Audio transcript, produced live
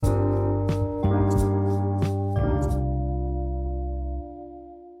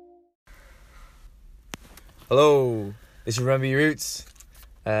Hello, this is Remember Your Roots,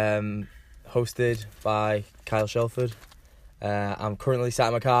 hosted by Kyle Shelford. I'm currently sat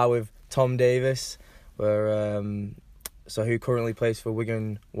in my car with Tom Davies, who currently plays for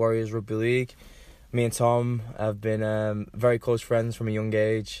Wigan Warriors Rugby League. Me and Tom have been very close friends from a young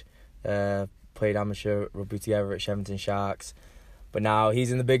age. Played amateur rugby together at Shevington Sharks, but now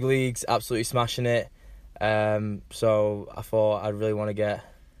he's in the big leagues, absolutely smashing it. So I thought I'd really want to get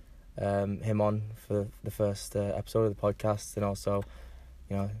him on for the first episode of the podcast, and also,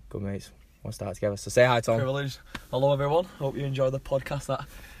 good mates want to start together. So say hi, Tom. Privilege. Hello, everyone. Hope you enjoy the podcast that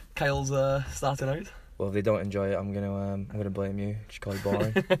Kyle's starting out. Well, if they don't enjoy it, I'm gonna blame you. Just call you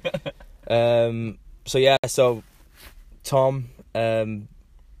boring. So Tom,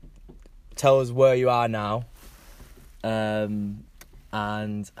 tell us where you are now, and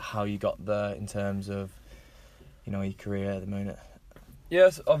how you got there in terms of your career at the moment.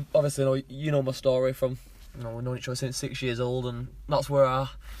 Yes, obviously, you know my story from, we've known each other since 6 years old, and that's where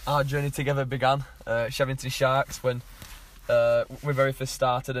our journey together began. Shevington Sharks, when we very first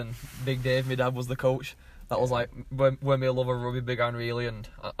started, and Big Dave, my dad, was the coach. That was like when my love of rugby began, really, and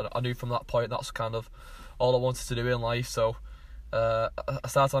I knew from that point that's kind of all I wanted to do in life. So I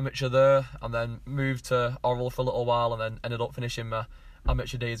started amateur there, and then moved to Orwell for a little while, and then ended up finishing my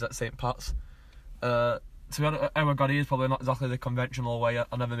amateur days at St Pat's. To be honest, how I got here is probably not exactly the conventional way. I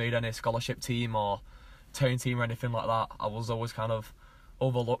never made any scholarship team or town team or anything like that. I was always kind of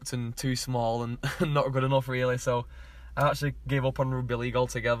overlooked and too small and not good enough, really. So I actually gave up on rugby league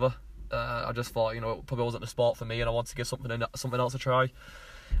altogether. I just thought, it probably wasn't the sport for me, and I wanted to give something else a try.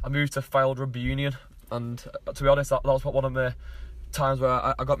 I moved to Rugby Union, and to be honest, that was one of the times where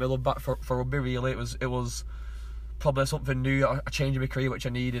I got my love back for rugby. Really, it was probably something new, a change in my career which I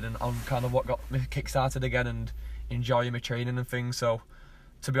needed, and kind of what got me kick-started again and enjoying my training and things. So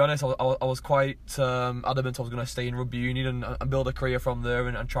to be honest, I was quite adamant I was going to stay in Rugby Union and build a career from there,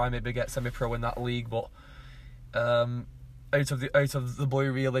 and try maybe get semi-pro in that league. But out of the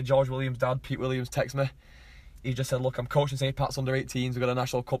blue, really, George Williams' dad, Pete Williams, texted me. He just said, "Look, I'm coaching St Pat's under-18s. We've got a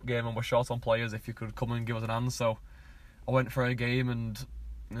National Cup game and we're short on players. If you could come and give us an hand." So I went for a game, and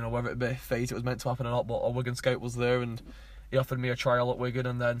whether it be fate, it was meant to happen or not, but a Wigan scout was there, and he offered me a trial at Wigan,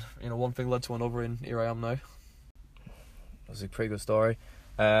 and then one thing led to another, and here I am now. That's a pretty good story.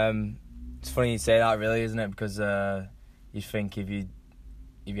 It's funny you say that, really, isn't it? Because you think if you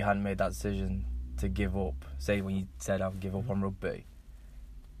hadn't made that decision to give up, say when you said I'll give up on rugby,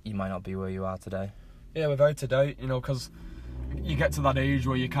 you might not be where you are today. Yeah, without a doubt, because you get to that age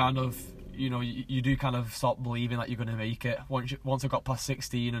where you kind of, you do kind of stop believing that you're going to make it. Once I got past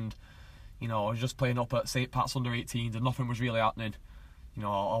 16, and I was just playing up at St Pat's under-18s, and nothing was really happening. I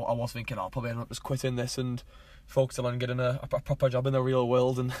was thinking I'll probably end up just quitting this and focusing on getting a proper job in the real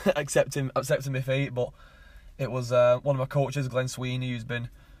world and accepting my fate. But it was one of my coaches, Glenn Sweeney, who's been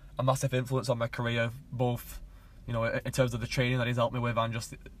a massive influence on my career, both in terms of the training that he's helped me with and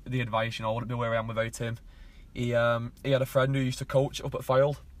just the advice. I wouldn't be where I am without him. He had a friend who used to coach up at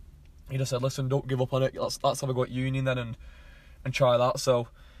Fylde. He just said, "Listen, don't give up on it. Let's have a go at Union then and try that." So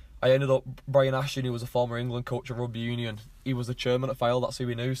I ended up, Brian Ashton, who was a former England coach of Rugby Union, he was the chairman at Fylde, that's who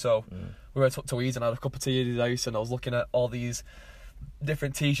we knew. So we went up to Ease and had a cup of tea at his house, and I was looking at all these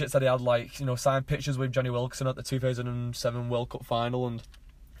different t-shirts that he had, like, signed pictures with Johnny Wilkinson at the 2007 World Cup final, and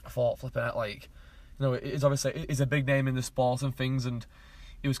I thought, flipping it, like, he's a big name in the sport and things, and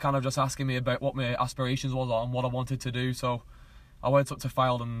he was kind of just asking me about what my aspirations was and what I wanted to do. So I went up to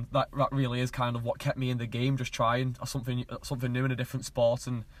Fylde, and that really is kind of what kept me in the game, just trying something new in a different sport,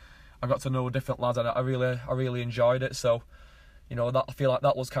 and I got to know different lads, and I really enjoyed it. So I feel like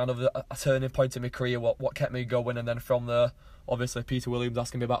that was kind of a turning point in my career, what kept me going. And then from there, obviously Peter Williams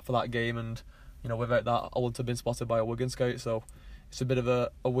asking me back for that game, and without that I wouldn't have been spotted by a Wigan scout. So it's a bit of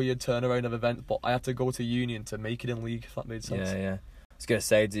a weird turnaround of events, but I had to go to Union to make it in league, if that made sense. Yeah. I was gonna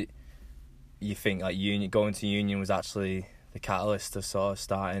say, do you think like going to Union was actually the catalyst to sort of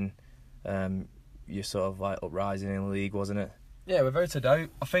starting your sort of like uprising in the league, wasn't it? Yeah, without a doubt.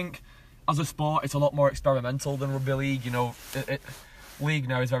 I think as a sport, it's a lot more experimental than rugby league. League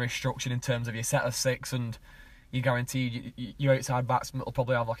now is very structured in terms of your set of 6, and you're guaranteed your outside batsman will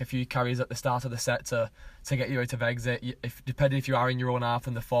probably have like a few carries at the start of the set to get you out of exit. Depending if you are in your own half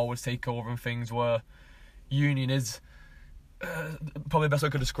and the forwards take over and things, where Union is probably the best way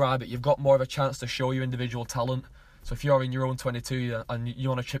I could describe it. You've got more of a chance to show your individual talent. So if you're in your own 22 and you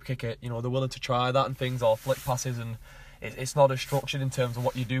want to chip kick it, they're willing to try that and things, or flick passes, and it's not as structured in terms of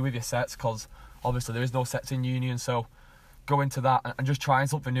what you do with your sets, because obviously there is no sets in Union. So go into that and just trying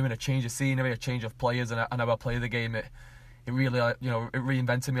something new and a change of scenery, a change of players, and how I play the game. It really, it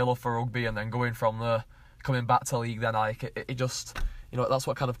reinvented me a love for rugby, and then going from there, coming back to league, then like it just, you know, that's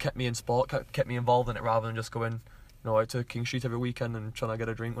what kind of kept me in sport, kept me involved in it, rather than just going, you know, out to King Street every weekend and trying to get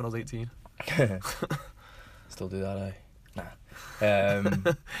a drink when I was 18. Still do that, eh? Nah.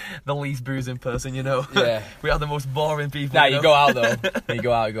 The least boozing person, you know. Yeah. We are the most boring people. Nah, you know? you go out though. You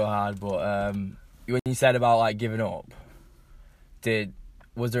go out, you go hard. But when you said about like giving up,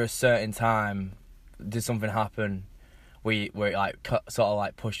 was there a certain time? Did something happen where it like sort of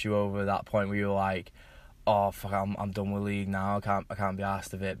like pushed you over that point where you were like, oh fuck, I'm done with league now. I can't be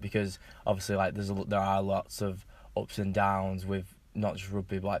asked of it, because obviously like there are lots of ups and downs with not just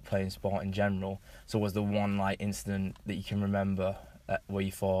rugby but like playing sport in general. So was there one like incident that you can remember where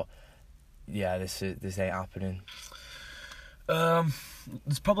you thought, yeah, this ain't happening?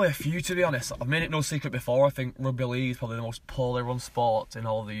 There's probably a few, to be honest. I've made it no secret before. I think rugby league is probably the most poorly run sport in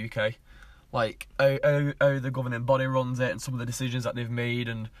all of the UK. Like how the governing body runs it and some of the decisions that they've made,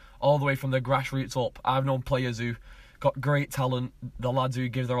 and all the way from the grassroots up. I've known players who got great talent, the lads who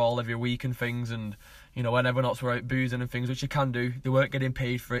give their all every week and things, and you know, when everyone else were out boozing and things, which you can do, they weren't getting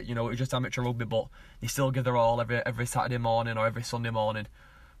paid for it, you know, it was just amateur rugby, but they still give their all every Saturday morning or every Sunday morning.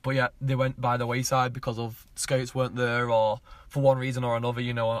 But yeah, they went by the wayside because of scouts weren't there, or for one reason or another,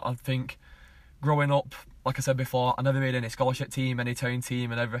 you know. I think growing up, like I said before, I never made any scholarship team, any town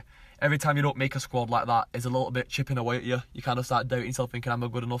team, and every time you don't make a squad like that, it's a little bit chipping away at you. You kind of start doubting yourself, thinking, am I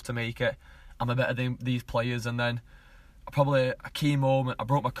good enough to make it? Am I better than these players? And then probably a key moment, I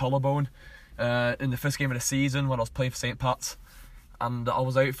broke my collarbone in the first game of the season when I was playing for St. Pat's, and I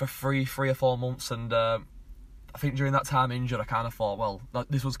was out for three or 4 months, and I think during that time injured, I kind of thought, well,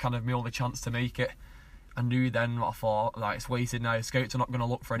 this was kind of my only chance to make it. I knew then what I thought, like, it's wasted now. Scouts are not going to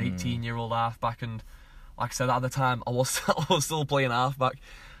look for an 18-year-old halfback, and like I said, at the time, I was still playing halfback.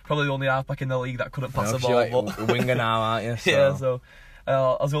 Probably the only halfback in the league that couldn't pass a ball. Like a winger now, aren't you? So. Yeah, so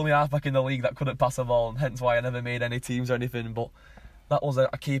I was the only halfback in the league that couldn't pass a ball, and hence why I never made any teams or anything. But that was a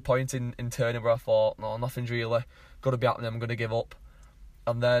key point in turning where I thought, no, nothing's really going to be happening, I'm going to give up.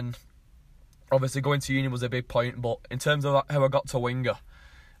 And then obviously going to Union was a big point, but in terms of how I got to winger,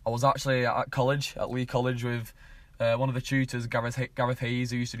 I was actually at college, at Lee College, with one of the tutors, Gareth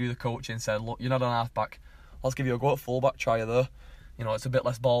Hayes, who used to do the coaching, said, look, you're not an halfback, let's give you a go at fullback, try you there. You know, it's a bit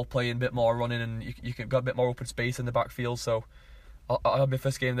less ball playing, a bit more running, and you can get a bit more open space in the backfield. So I had my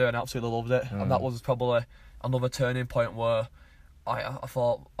first game there and absolutely loved it. And that was probably another turning point where I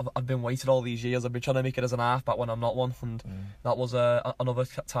thought, I've been waiting all these years, I've been trying to make it as an halfback when I'm not one, and that was another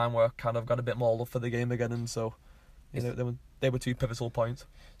time where I kind of got a bit more love for the game again, and so they were two pivotal points.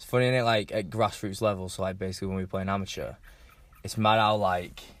 It's funny, isn't it, like at grassroots level, so like basically when we play an amateur, it's mad how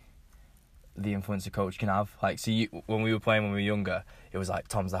like the influence a coach can have. Like, see, when we were playing when we were younger, it was like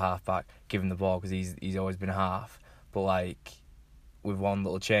Tom's the halfback, give him the ball because he's always been a half. But like with one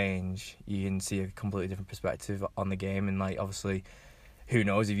little change, you can see a completely different perspective on the game. And like obviously, who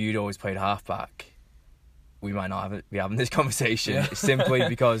knows, if you'd always played halfback, we might not be having this conversation. Yeah. Simply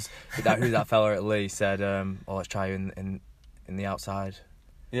because who's that fella at Lee said, "Oh, let's try you in the outside."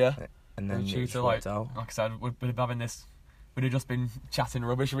 Yeah, and then it like out. Like I said, we'd have having this. We'd have just been chatting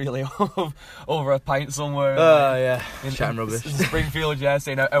rubbish, really, over a pint somewhere. Oh, yeah, chatting rubbish. In Springfield, yeah,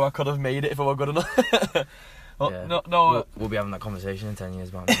 saying how I could have made it if I were good enough. Well, yeah. No. We'll be having that conversation in 10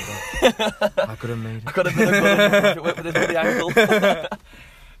 years, man. I could have made it. I could have been a good whip with his bloody ankle.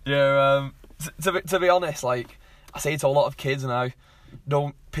 Yeah, to be honest, like, I say to a lot of kids now,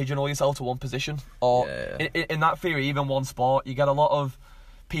 don't pigeonhole yourself to one position. Or, in that theory, even one sport, you get a lot of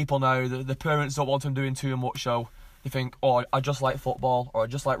people now, the parents don't want them doing too much, so they think, oh, I just like football, or I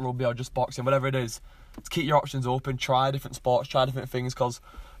just like rugby, or just boxing, whatever it is. Just keep your options open, try different sports, try different things, because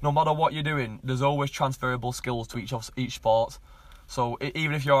no matter what you're doing, there's always transferable skills to each sport. So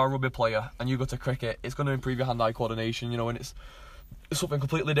even if you're a rugby player and you go to cricket, it's going to improve your hand-eye coordination, you know, and it's something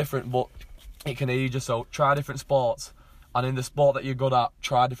completely different, but it can aid you. So try different sports, and in the sport that you're good at,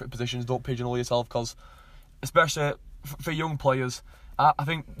 try different positions. Don't pigeonhole yourself, because especially for young players, I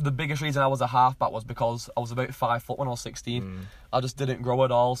think the biggest reason I was a halfback was because I was about 5 foot when I was 16. I just didn't grow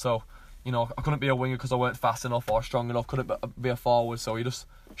at all, so you know, I couldn't be a winger because I weren't fast enough or strong enough. Couldn't be a forward, so you just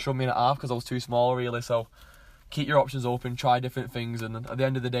shoved me in at half because I was too small, really. So keep your options open, try different things, and at the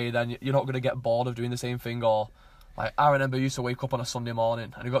end of the day, then you're not going to get bored of doing the same thing. Or like, I remember I used to wake up on a Sunday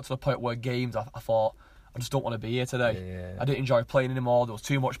morning, and it got to the point where games, I thought, I just don't want to be here today. Yeah. I didn't enjoy playing anymore. There was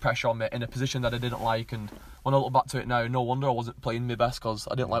too much pressure on me in a position that I didn't like, and when I look back to it now, no wonder I wasn't playing my best, because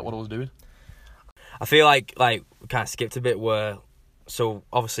I didn't like what I was doing. I feel like we kind of skipped a bit where, so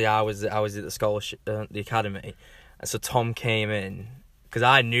obviously I was at the scholarship, the academy, and so Tom came in because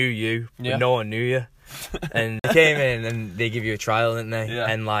I knew you, but no one knew you, and they came in and they give you a trial, didn't they? Yeah.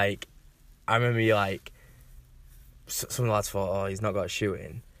 And like, I remember you like some lads thought, oh, he's not got a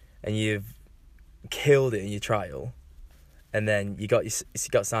shooting, and you've killed it in your trial, and then you got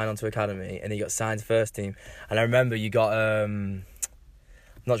signed onto academy, and then you got signed to first team, and I remember you got I'm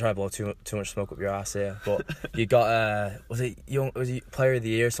not trying to blow too much smoke up your ass here, but you got was it player of the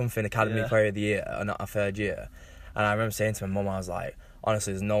year or something, academy player of the year, or not a third year, and I remember saying to my mum, I was like,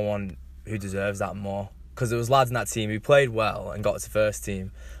 honestly, there's no one who deserves that more, because there was lads in that team who played well and got to first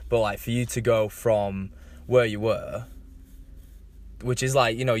team, but like for you to go from where you were, which is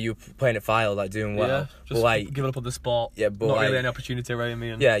like, you know, you were playing at Fylde, like doing well, just but like giving up on the sport. Yeah, but not like, really any opportunity around me.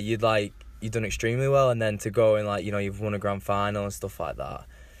 And yeah, you've done extremely well, and then to go and like, you know, you've won a grand final and stuff like that.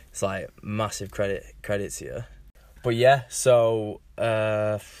 It's like massive credit to you. But yeah, so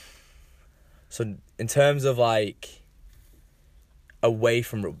in terms of like away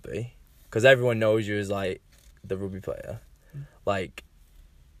from rugby, because everyone knows you as like the rugby player, like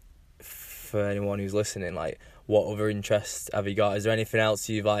for anyone who's listening, like what other interests have you got? Is there anything else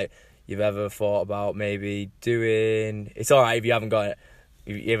you've ever thought about maybe doing? It's alright if you haven't got it,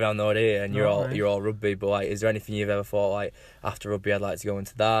 if you haven't no idea and you're all rugby, but like, is there anything you've ever thought like after rugby I'd like to go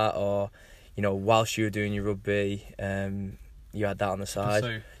into that, or you know, whilst you were doing your rugby, you had that on the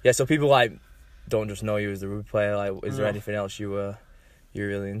side? Yeah, so people like don't just know you as the rugby player. Like, is there anything else you're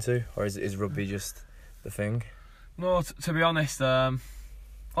really into, or is rugby just the thing? No, to be honest,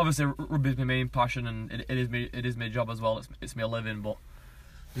 obviously rugby's my main passion, and it is my job as well. It's my living, but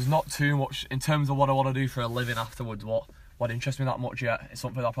there's not too much in terms of what I want to do for a living afterwards. What interests me that much yet? It's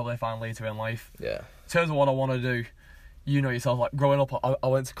something I'll probably find later in life. Yeah. In terms of what I want to do, you know yourself, like growing up, I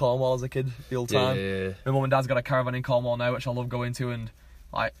went to Cornwall as a kid the whole time. Yeah. My mum and dad's got a caravan in Cornwall now, which I love going to, and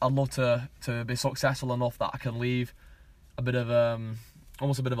like I'd love to be successful enough that I can leave a bit of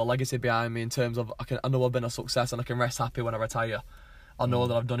almost a bit of a legacy behind me in terms of I know I've been a success and I can rest happy when I retire. I know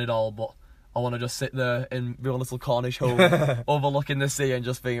that I've done it all, but I want to just sit there in my own little Cornish home overlooking the sea and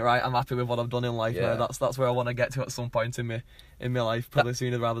just think, right, I'm happy with what I've done in life now. That's where I want to get to at some point in my life, probably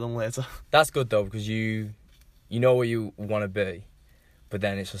sooner rather than later. That's good though, because you know where you want to be, but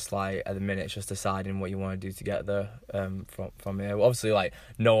then it's just like at the minute it's just deciding what you want to do to get there from here. Obviously, like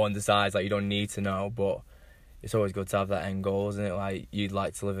no one decides, like you don't need to know, but it's always good to have that end goal, isn't it? Like you'd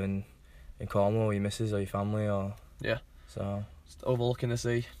like to live in Cornwall with your missus or your family, or so. Just overlooking the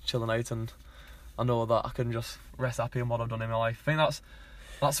sea, chilling out, and I know that I can just rest happy in what I've done in my life. I think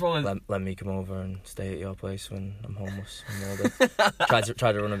that's really... Let me come over and stay at your place when I'm homeless and older.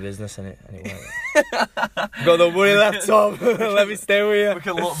 try to run a business in it anyway. Got no money left, Tom. Let me stay with you. We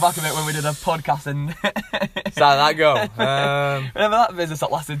can look back a bit when we did a podcast and... So how did that go? Remember that business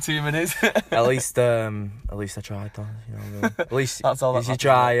that lasted 2 minutes? At least I tried, Tom. You know what I mean? At least that's all. You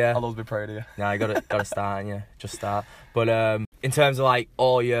try. Yeah. I'll always be proud of you. Nah, you gotta start, yeah. Just start. But in terms of like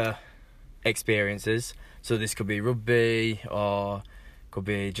all your experiences, so this could be rugby or could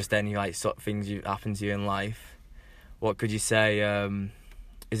be just any like sort of things that happened to you in life. What could you say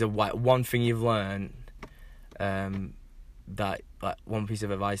is one thing you've learned, that like one piece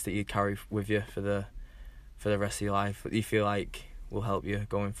of advice that you carry with you for the rest of your life that you feel like will help you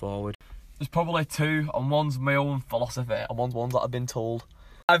going forward? There's probably two, and one's my own philosophy, and one's that I've been told.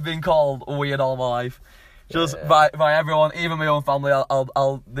 I've been called weird all my life, just by everyone, even my own family.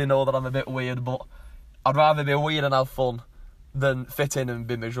 They know that I'm a bit weird, but I'd rather be weird and have fun than fit in and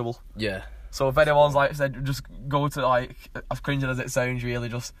be miserable. Yeah. So if anyone's like said, just go to, like, as cringing as it sounds, really,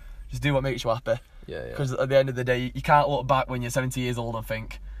 just do what makes you happy. Yeah. Because at the end of the day, you can't look back when you're 70 years old and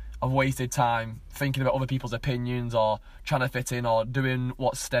think, I've wasted time thinking about other people's opinions or trying to fit in or doing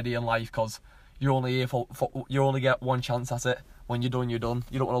what's steady in life, because you're only here you only get one chance at it. When you're done, you're done.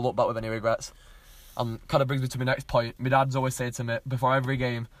 You don't want to look back with any regrets. And kind of brings me to my next point. My dad's always said to me before every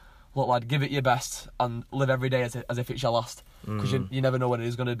game, look, lad, give it your best and live every day as if it's your last, because you never know when it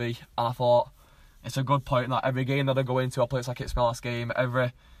is going to be. And I thought it's a good point that every game that I go into, I play it like it's my last game.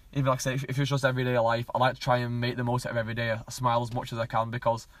 Even like I say, if it's just everyday life, I like to try and make the most out of every day. I smile as much as I can,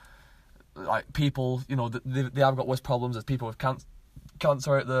 because like people, you know, they have got worse problems. There's people with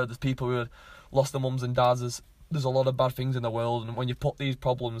cancer out there. There's people who have lost their mums and dads. There's a lot of bad things in the world, and when you put these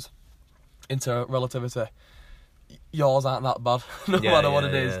problems into relativity, yours aren't that bad, no matter what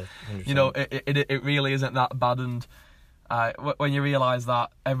it is. 100%. You know, it really isn't that bad. And when you realise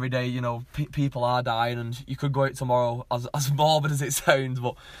that every day, you know, people are dying, and you could go out tomorrow, as morbid as it sounds,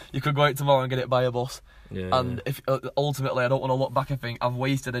 but you could go out tomorrow and get hit by a bus. If ultimately, I don't want to look back and think I've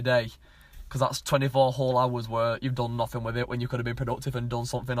wasted a day, because that's 24 whole hours where you've done nothing with it, when you could have been productive and done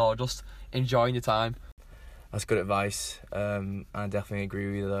something, or just enjoying your time. That's good advice. I definitely agree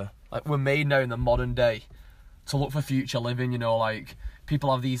with you there. Like, we're made now in the modern day to look for future living. You know, like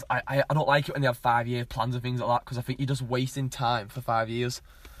people have these. I don't like it when they have 5-year plans and things like that, because I think you're just wasting time for 5 years.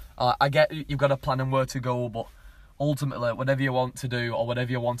 I get you've got a plan and where to go, but ultimately, whatever you want to do or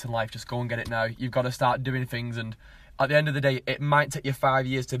whatever you want in life, just go and get it now. You've got to start doing things, and at the end of the day, it might take you 5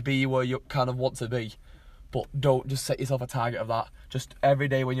 years to be where you kind of want to be, but don't just set yourself a target of that. Just every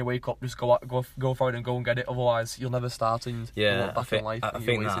day when you wake up, just go for it and go and get it. Otherwise, you'll never start and you'll look back in life and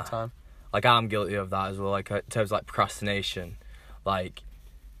you wasted time. Like, I'm guilty of that as well. Like, in terms of like procrastination, like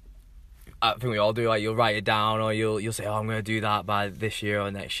I think we all do. Like, you'll write it down, or you'll say, "Oh, I'm gonna do that by this year or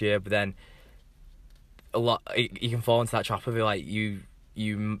next year," but then you can fall into that trap of it. Like, you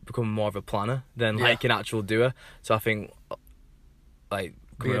become more of a planner than like an actual doer. So I think like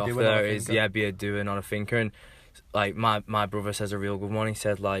coming off there is be a doer, not a thinker. And like my brother says a real good one. He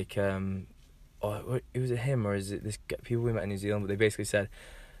said like was it him or is it this people we met in New Zealand? But they basically said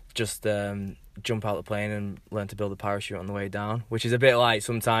just jump out the plane and learn to build a parachute on the way down, which is a bit like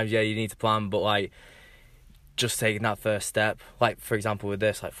sometimes you need to plan, but like just taking that first step. Like, for example, with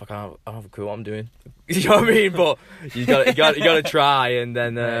this, like, fuck, I don't have a clue what I'm doing. You know what I mean? But you got to try, and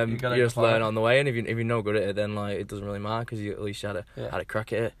then you just learn on the way. And if you're no good at it, then like it doesn't really matter, because you at least had a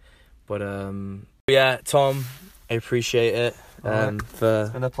crack at it. But yeah, Tom, I appreciate it. It's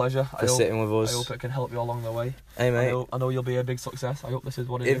been a pleasure for sitting with us. I hope it can help you along the way. Hey mate, I know you'll be a big success. I hope this is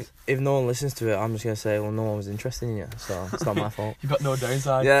what it is. If no one listens to it, I'm just gonna say, well, no one was interested in you, so it's not my fault. You've got no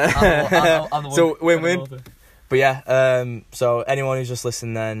downside. Yeah. I'm the one so win-win. But yeah, so anyone who's just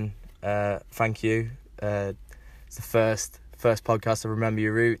listened, then thank you. It's the first podcast of Remember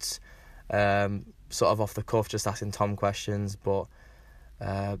Your Roots. Sort of off the cuff, just asking Tom questions, but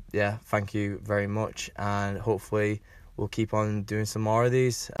yeah, thank you very much, and hopefully we'll keep on doing some more of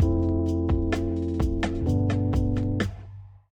these.